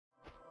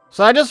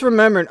So I just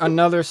remembered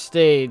another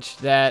stage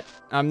that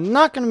I'm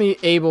not going to be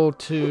able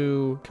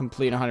to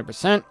complete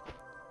 100%,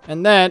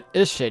 and that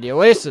is Shady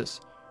Oasis.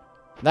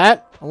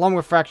 That, along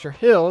with Fracture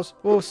Hills,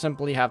 will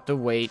simply have to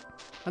wait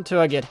until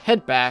I get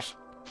head bashed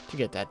to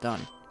get that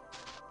done.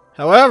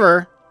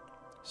 However,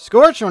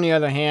 Scorch, on the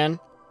other hand,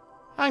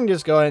 I can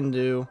just go ahead and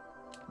do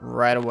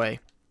right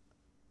away.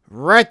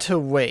 Right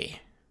away.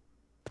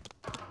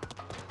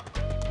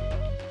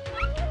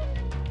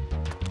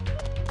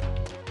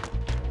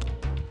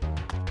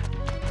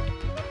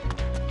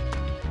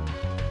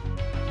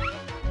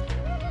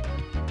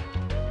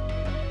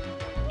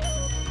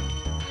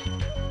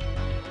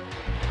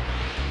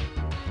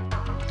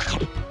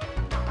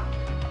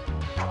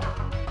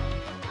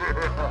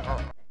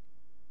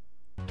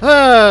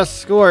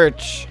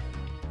 Scorch.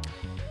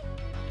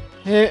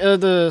 Here,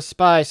 the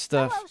spy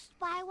stuff. Hello,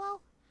 Spyro.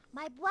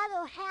 My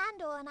brother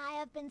Handel and I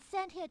have been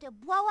sent here to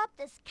blow up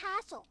this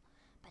castle.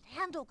 But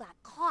Handel got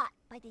caught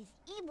by these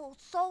evil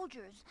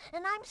soldiers,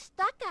 and I'm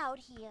stuck out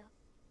here.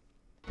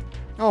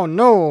 Oh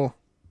no.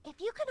 If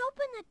you can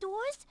open the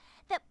doors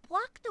that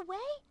block the way,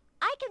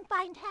 I can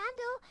find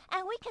Handel,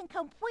 and we can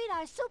complete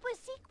our super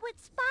secret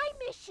spy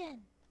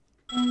mission.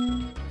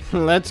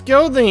 Let's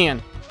go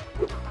then.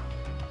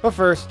 But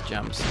first,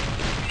 gems.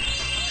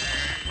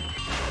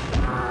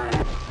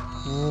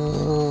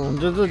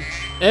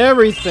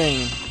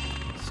 Everything.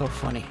 So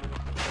funny.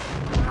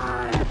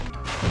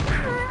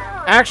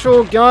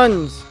 Actual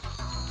guns.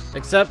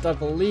 Except I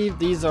believe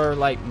these are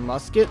like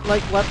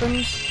musket-like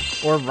weapons.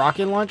 Or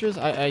rocket launchers.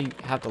 I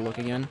have to look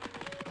again.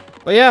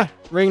 But yeah,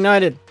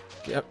 reignited.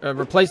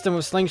 Replaced them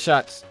with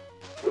slingshots.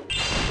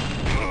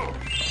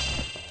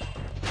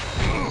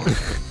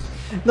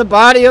 The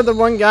body of the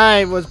one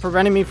guy was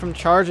preventing me from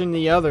charging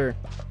the other.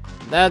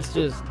 That's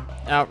just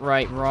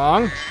outright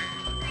wrong.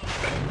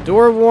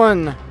 Door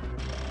 1.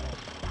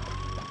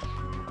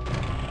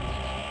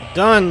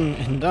 Done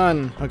and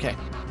done. Okay.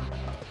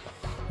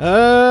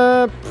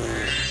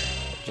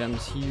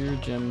 Gems here,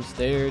 gems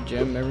there,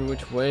 gem every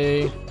which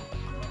way.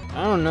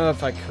 I don't know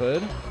if I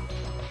could.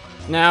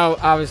 Now,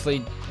 obviously,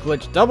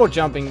 glitch double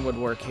jumping would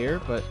work here,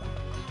 but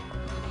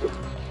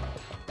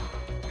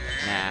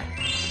nah.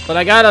 But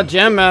I got a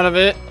gem out of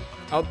it.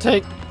 I'll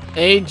take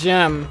a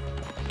gem.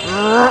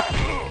 Ha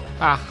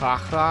ha ha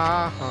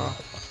ha.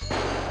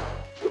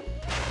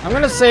 I'm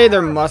gonna say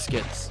they're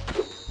muskets.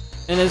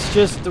 And it's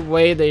just the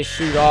way they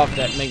shoot off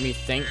that make me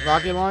think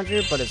rocket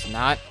launcher, but it's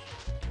not.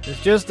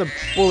 It's just a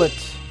bullet.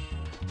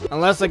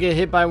 Unless I get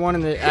hit by one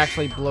and it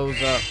actually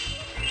blows up.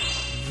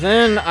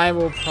 Then I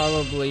will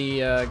probably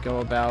go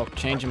about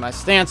changing my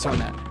stance on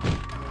that.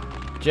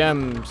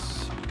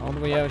 Gems. All the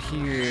way out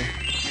here.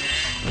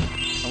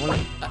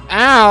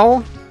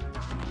 Ow!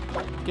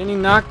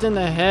 Getting knocked in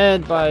the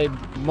head by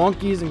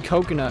monkeys and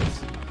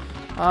coconuts.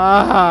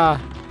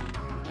 Ah!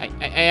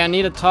 I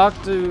need to talk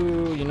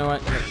to... You know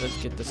what? Let's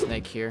get the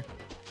snake here.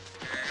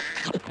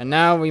 And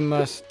now we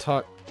must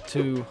talk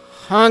to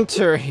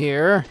Hunter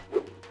here.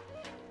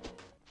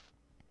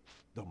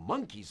 The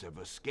monkeys have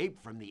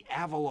escaped from the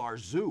Avalar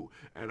Zoo,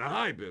 and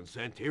I've been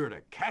sent here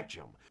to catch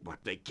them.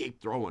 But they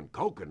keep throwing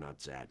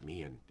coconuts at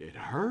me, and it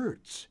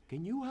hurts.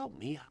 Can you help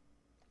me?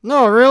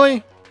 No,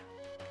 really?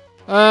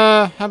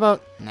 How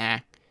about... Nah.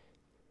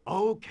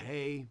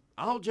 Okay,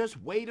 I'll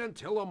just wait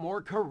until a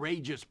more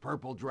courageous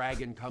purple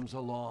dragon comes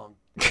along.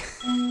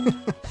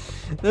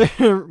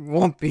 There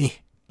won't be.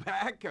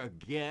 Back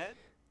again?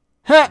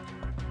 Ha!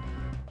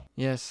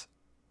 Yes.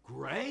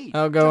 Great.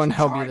 I'll go just and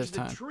help you charge this the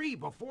time. tree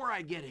before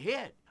I get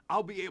hit.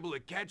 I'll be able to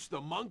catch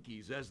the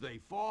monkeys as they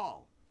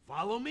fall.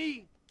 Follow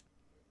me.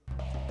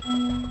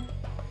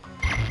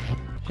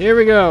 Here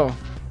we go.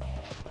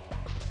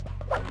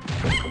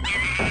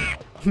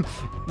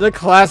 The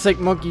classic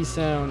monkey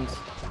sounds.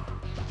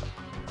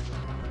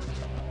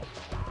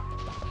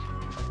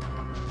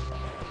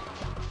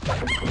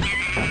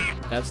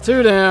 That's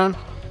 2 down.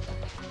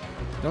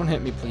 Don't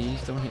hit me,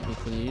 please. Don't hit me,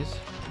 please.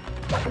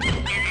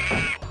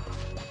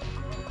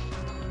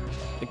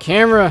 The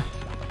camera,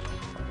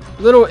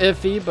 a little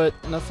iffy, but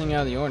nothing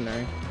out of the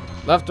ordinary.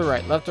 Left to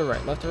right, left to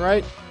right, left to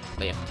right,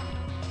 left.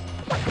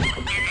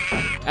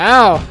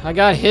 Ow! I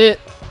got hit.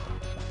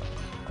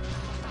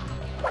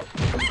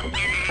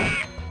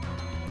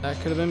 That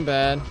could have been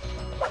bad.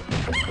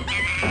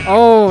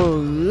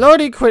 Oh,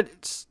 Lordy,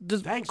 quit!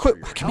 Thanks Quit for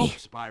your whacking help, me.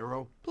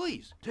 Spyro.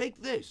 Please,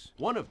 take this.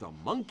 One of the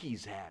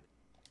monkeys had.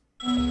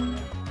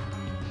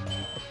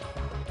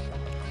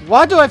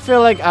 Why do I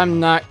feel like I'm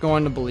not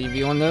going to believe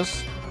you on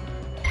this?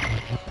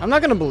 I'm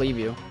not gonna believe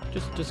you.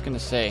 Just gonna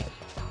say.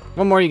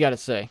 What more you gotta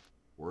say?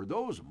 Were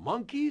those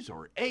monkeys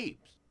or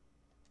apes?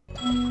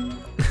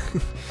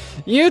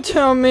 You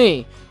tell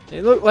me.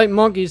 They look like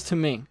monkeys to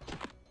me.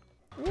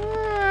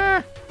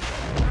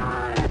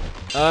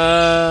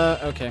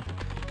 Okay.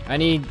 I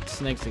need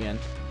snakes again.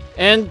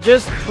 And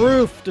just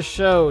proof to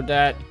show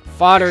that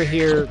fodder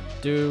here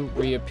do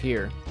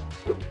reappear.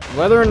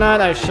 Whether or not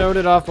I showed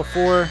it off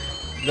before,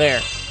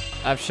 there.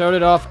 I've showed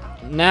it off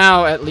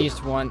now at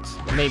least once,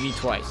 maybe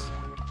twice.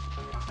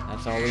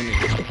 That's all we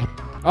need.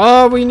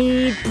 All we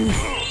need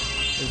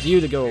is needs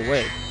you to go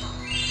away.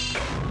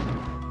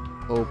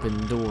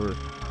 Open door.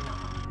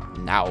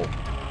 Now.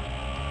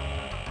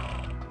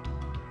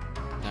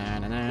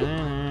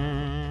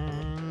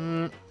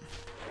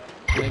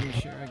 Making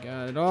sure I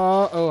got it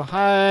all. Oh,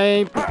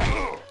 hi.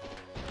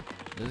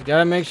 Just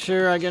gotta make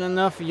sure I get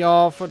enough of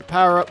y'all for the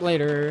power up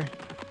later.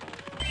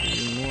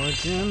 2 more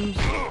gems.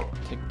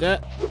 Take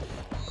that.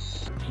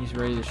 He's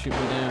ready to shoot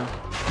me down.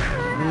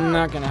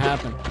 Not gonna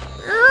happen.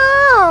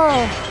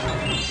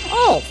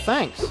 Oh,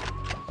 thanks.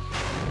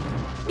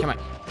 Come on.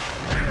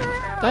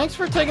 Thanks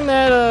for taking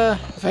that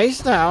face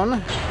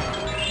down.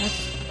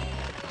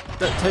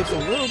 That takes a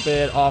little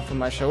bit off of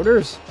my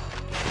shoulders.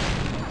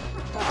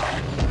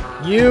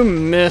 You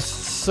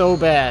missed so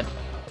bad.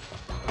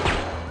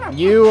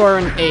 You are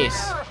an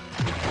ace.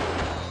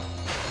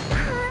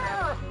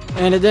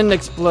 And it didn't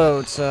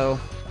explode, so...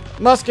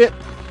 Musket!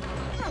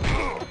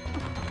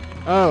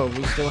 Oh,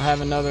 we still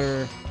have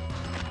another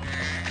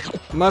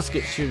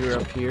musket shooter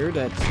up here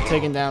that's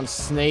taking down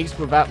snakes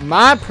without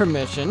my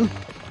permission.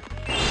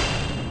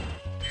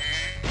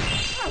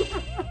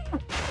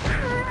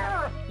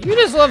 You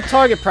just love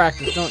target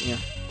practice, don't you?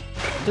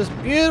 Just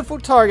beautiful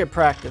target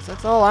practice.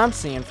 That's all I'm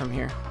seeing from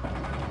here.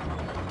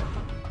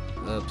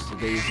 Oops, the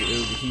daisy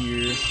over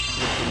here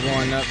with the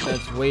one up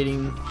that's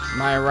waiting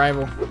my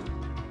arrival.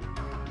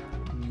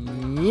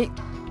 Yeet.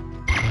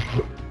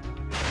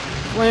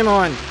 Flame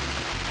on.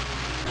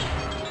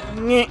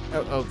 Yeet.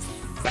 Oh,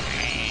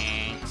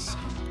 thanks.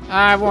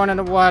 I wanted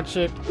to watch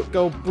it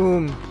go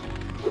boom,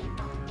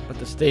 but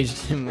the stage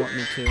didn't want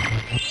me to.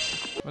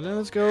 Well, then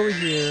let's go over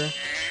here.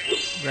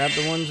 Grab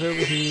the ones over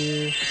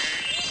here.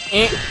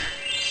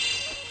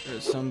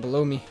 There's some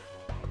below me.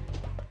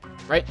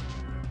 Right?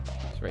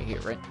 It's right here,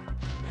 right?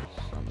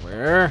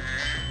 Somewhere.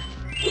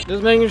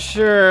 Just making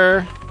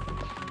sure.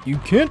 You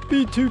can't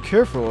be too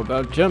careful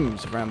about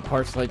gems around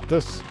parts like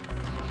this.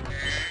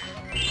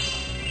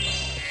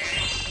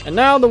 And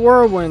now the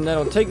whirlwind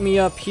that'll take me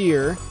up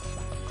here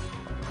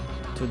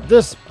to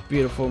this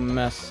beautiful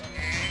mess.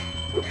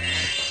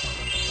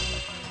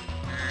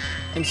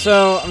 And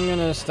so I'm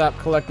gonna stop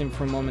collecting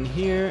for a moment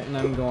here, and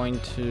I'm going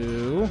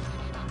to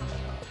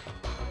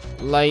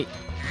light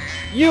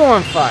you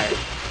on fire.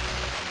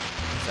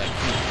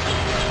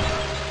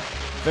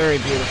 Very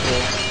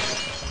beautiful.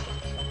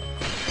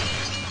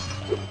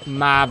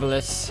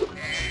 Marvelous.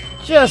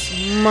 Just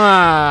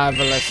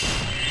marvelous.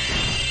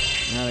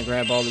 Now to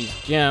grab all these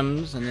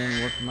gems and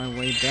then work my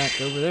way back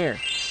over there.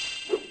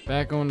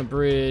 Back on the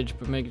bridge,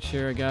 but making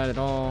sure I got it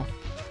all.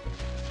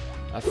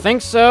 I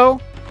think so.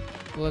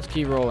 Well, let's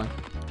keep rolling.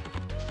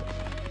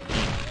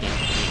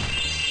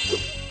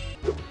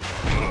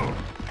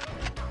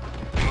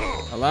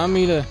 Allow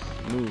me to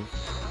move.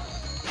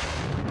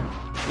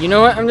 You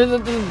know what? I'm just...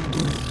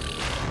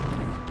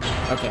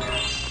 Okay.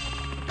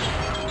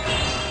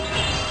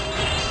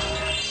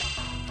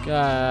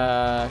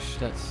 Gosh,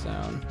 that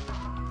sound.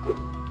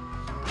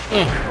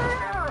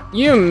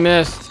 You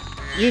missed.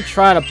 You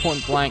try to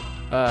point blank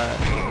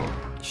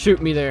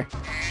shoot me there.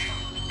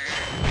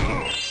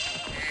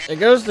 It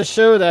goes to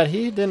show that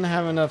he didn't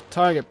have enough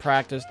target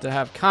practice to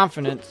have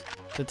confidence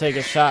to take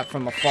a shot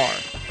from afar.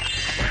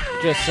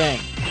 Just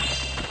saying.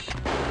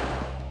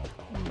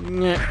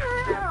 Spyro,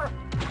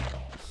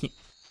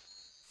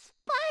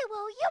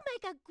 you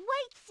make a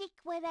great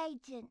secret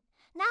agent.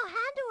 Now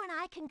Handle and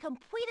I can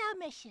complete our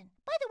mission.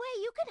 By the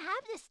way, you can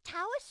have this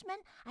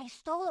talisman. I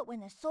stole it when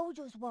the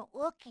soldiers weren't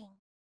looking.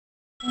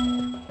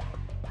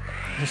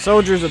 The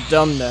soldiers are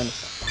dumb then.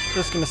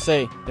 Just gonna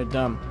say, they're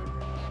dumb.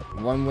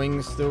 One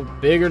wing's still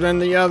bigger than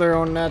the other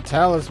on that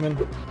talisman.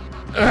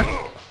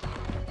 Ugh.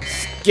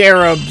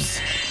 Scarabs!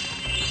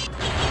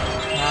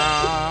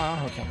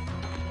 Okay.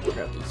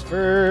 Grab these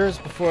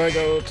first before I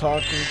go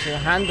talking to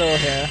Handle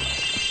here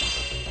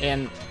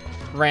and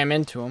ram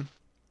into him.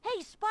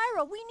 Hey,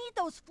 Spyro, we need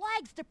those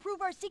flags to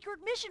prove our secret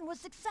mission was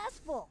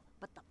successful.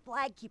 But the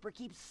flag keeper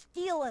keeps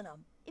stealing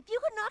them. If you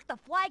could knock the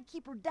flag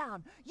keeper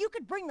down, you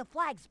could bring the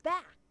flags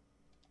back.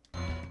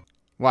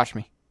 Watch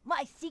me.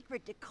 My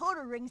secret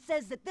decoder ring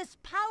says that this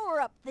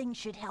power-up thing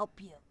should help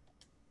you.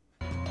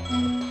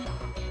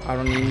 I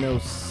don't need no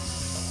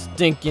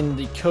stinking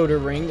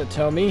decoder ring to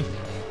tell me.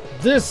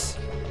 This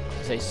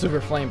is a super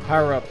flame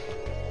power-up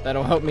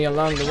that'll help me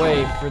along the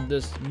way for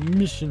this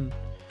mission.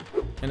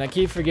 And I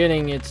keep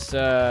forgetting it's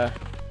right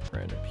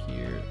up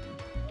here.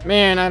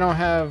 Man, I don't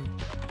have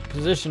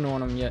position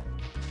on them yet.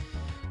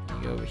 Let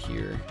me go over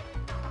here.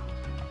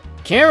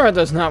 Camera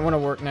does not want to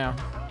work now.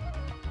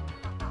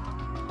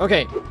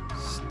 Okay,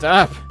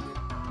 stop.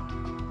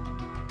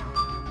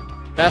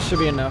 That should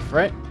be enough,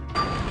 right?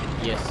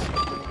 Yes.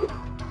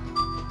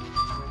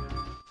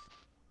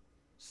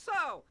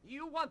 So,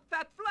 you want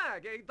that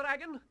flag, eh,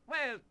 Dragon?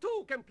 Well,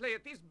 two can play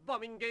at this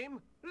bombing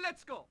game.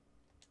 Let's go.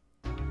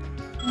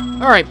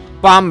 Alright,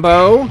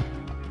 Bombo.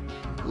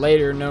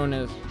 Later known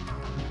as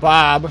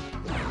Bob.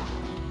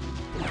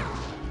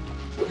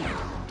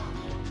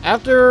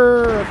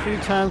 After a few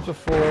times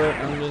before,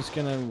 I'm just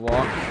gonna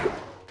walk.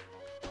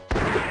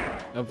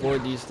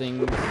 Avoid these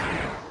things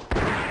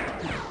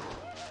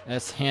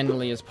as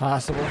handily as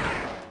possible.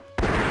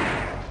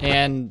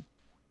 And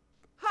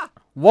Ha!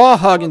 wall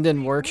hugging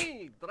didn't work.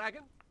 Me,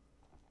 dragon.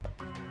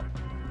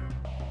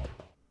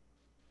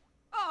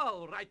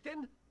 All right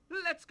then,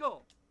 let's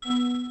go.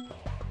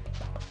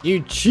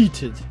 You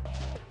cheated.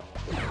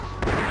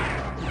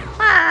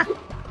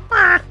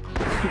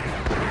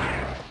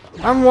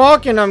 I'm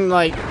walking, I'm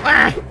like,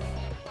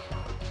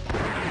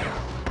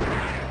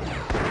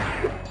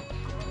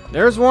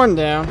 There's one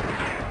down.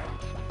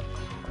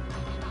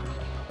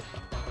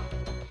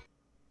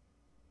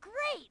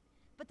 Great!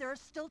 But there are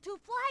still 2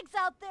 flags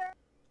out there.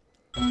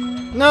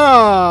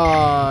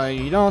 No,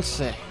 you don't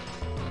say.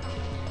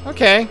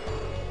 Okay.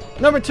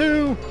 Number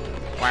 2.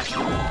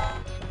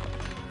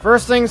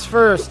 First things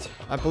first.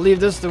 I believe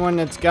this is the one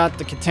that's got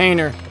the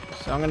container.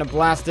 So I'm gonna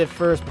blast it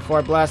first before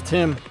I blast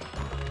him.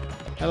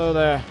 Hello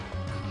there.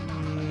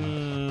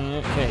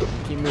 Okay,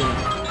 keep moving.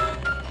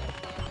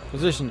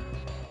 Position.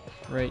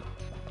 Right.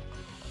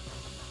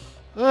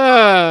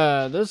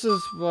 This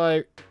is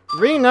like...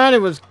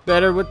 Reunited was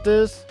better with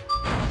this.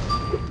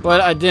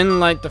 But I didn't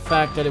like the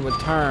fact that it would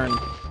turn.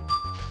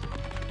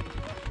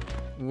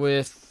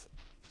 With...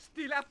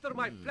 Still after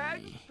my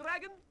flag,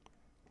 dragon?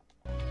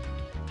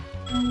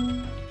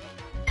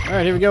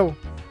 Alright, here we go.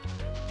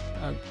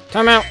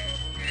 Time out.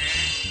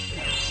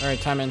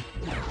 Alright, time in.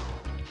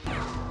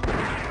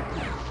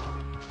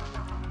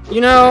 You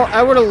know,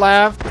 I would have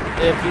laughed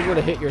if you would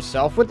have hit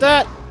yourself with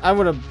that. I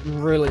would have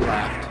really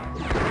laughed.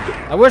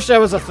 I wish that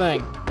was a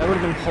thing. That would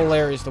have been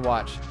hilarious to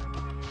watch.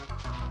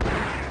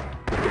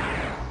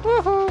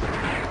 Woohoo!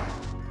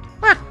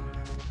 Ah.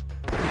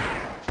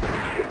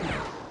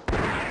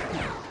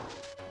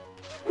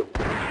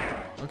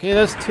 Okay,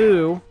 that's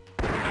 2.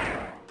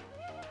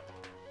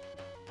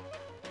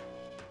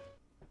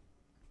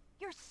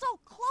 You're so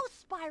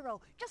close,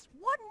 Spyro. Just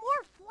one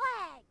more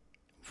flag.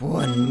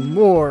 One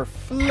more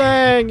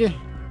flag.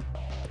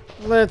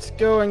 Let's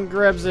go and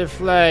grab the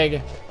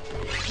flag.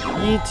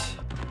 Yeet.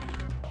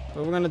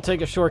 But we're gonna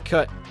take a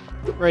shortcut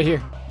right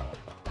here.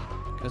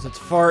 Because it's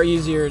far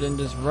easier than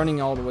just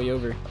running all the way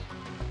over.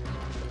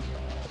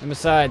 And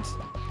besides,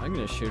 I'm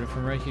gonna shoot him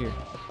from right here.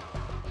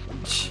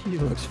 He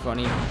looks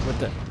funny with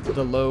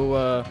the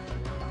low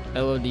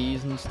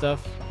LODs and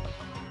stuff.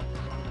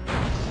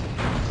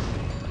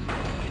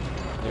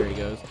 There he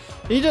goes.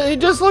 He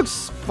just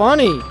looks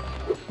funny.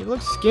 He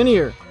looks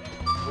skinnier.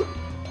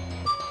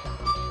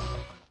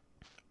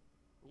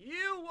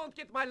 You won't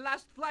get my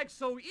last flag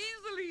so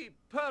easily,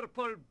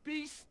 purple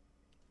beast.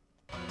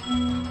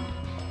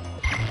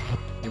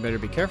 You better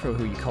be careful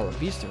who you call a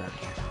beast around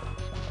here.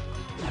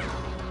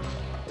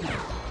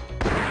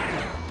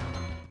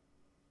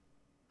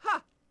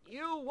 Ha!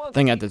 You won't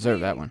Think I beat deserve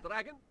me, that one.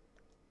 dragon.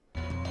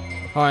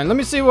 Alright, let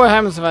me see what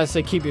happens if I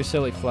say keep your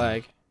silly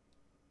flag.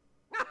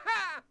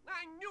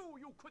 I knew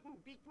you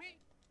couldn't beat me.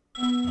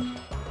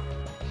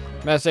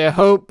 I say, I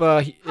hope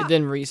it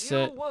didn't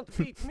reset. You won't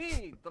beat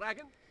me,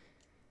 dragon.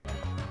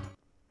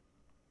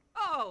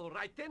 All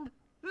right then,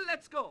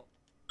 let's go.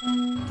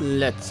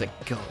 Let's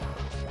go.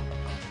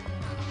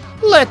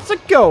 Let's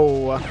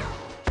go.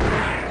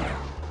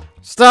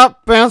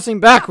 Stop bouncing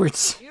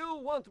backwards. You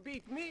won't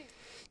beat me.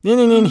 You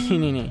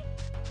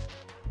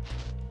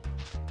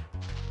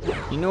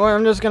know what?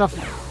 I'm just gonna.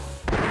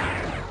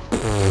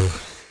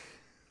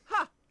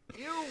 Ha!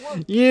 You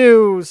won't.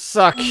 You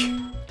suck.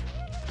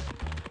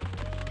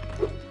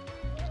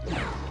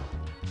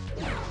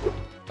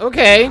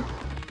 Okay.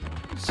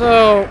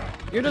 So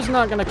you're just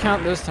not gonna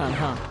count this time,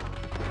 huh?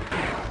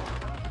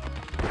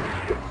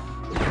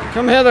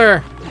 Come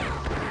hither.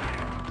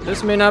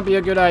 This may not be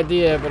a good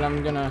idea, but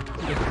I'm gonna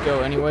just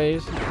go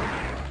anyways.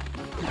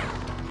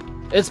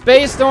 It's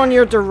based on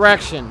your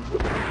direction,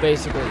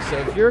 basically. So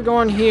if you're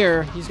going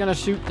here, he's gonna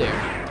shoot there.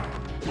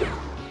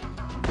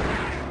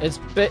 It's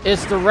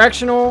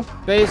directional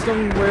based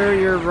on where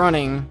you're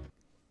running,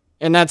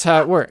 and that's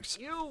how it works.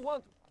 You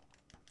won't.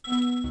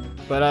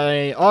 But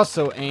I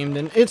also aimed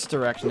in its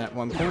direction at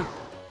one point.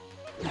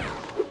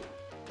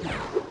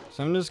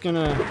 So I'm just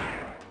gonna...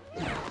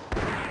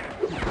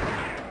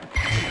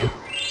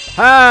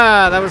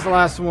 Ha! That was the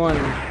last one.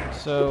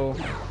 So,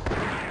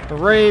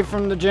 hooray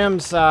from the gem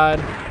side.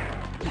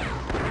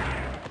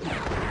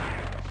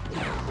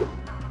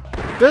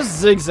 This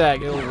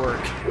zigzag, it'll work.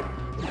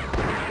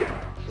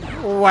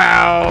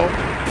 Wow.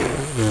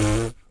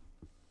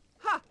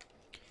 Ha!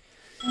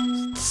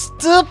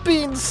 Stop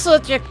being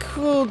such a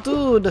cool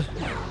dude.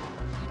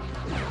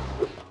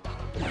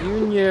 You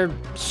and your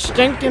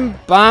stinking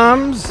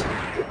bombs.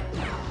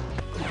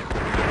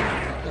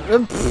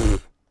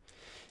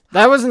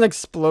 That was an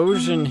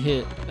explosion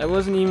hit. That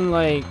wasn't even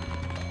like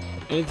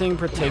anything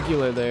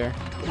particular there.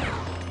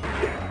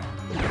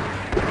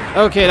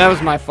 Okay, that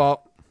was my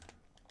fault.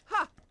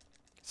 Ha!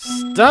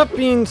 Stop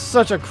being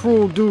such a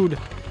cruel dude.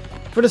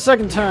 For the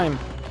second time.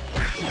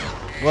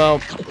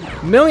 Well,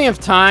 millionth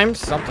time,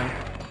 something.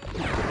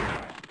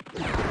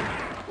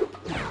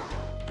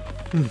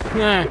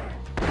 Nah.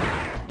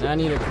 I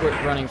need to quit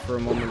running for a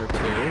moment or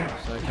two,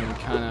 so I can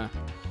kind of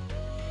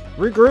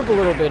regroup a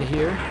little bit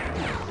here.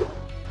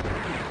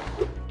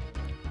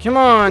 Come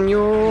on,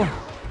 you.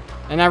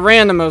 And I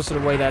ran the most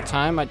of the way that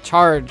time. I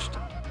charged.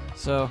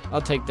 So, I'll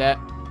take that.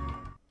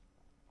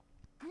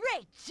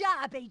 Great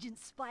job, Agent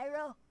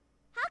Spyro.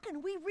 How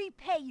can we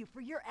repay you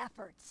for your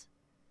efforts?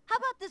 How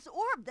about this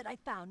orb that I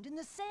found in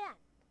the sand?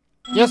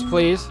 Yes,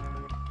 please.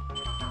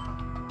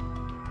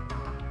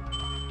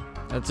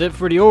 That's it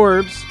for the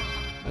orbs.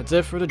 That's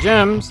it for the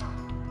gems.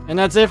 And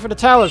that's it for the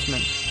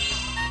talisman.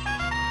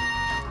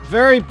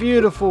 Very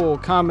beautiful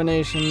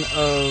combination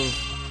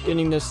of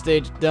getting this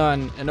stage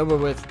done and over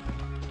with.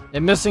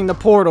 And missing the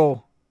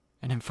portal.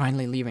 And then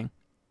finally leaving.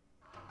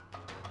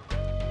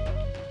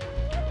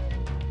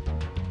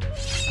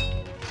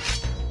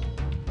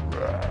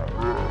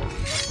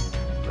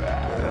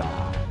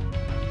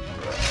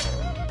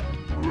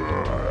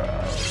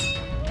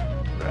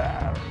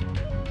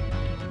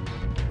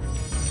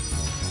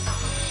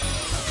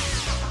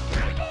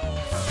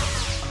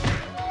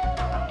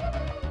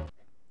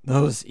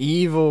 Those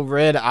evil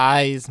red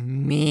eyes,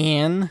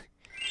 man.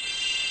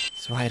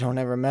 That's why I don't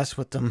ever mess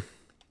with them.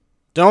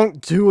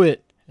 Don't do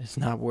it. It's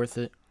not worth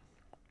it.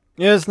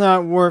 It's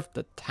not worth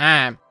the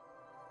time.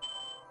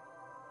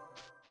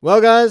 Well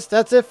guys,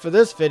 that's it for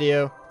this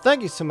video.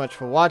 Thank you so much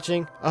for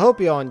watching. I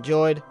hope you all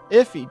enjoyed.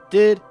 If you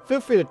did,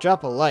 feel free to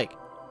drop a like.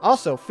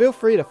 Also, feel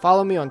free to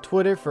follow me on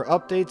Twitter for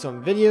updates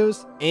on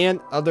videos and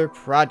other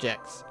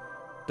projects.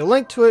 The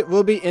link to it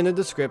will be in the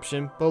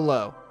description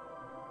below.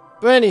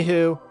 But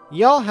anywho,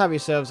 y'all have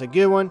yourselves a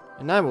good one,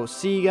 and I will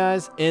see you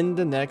guys in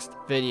the next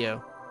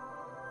video.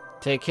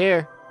 Take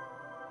care.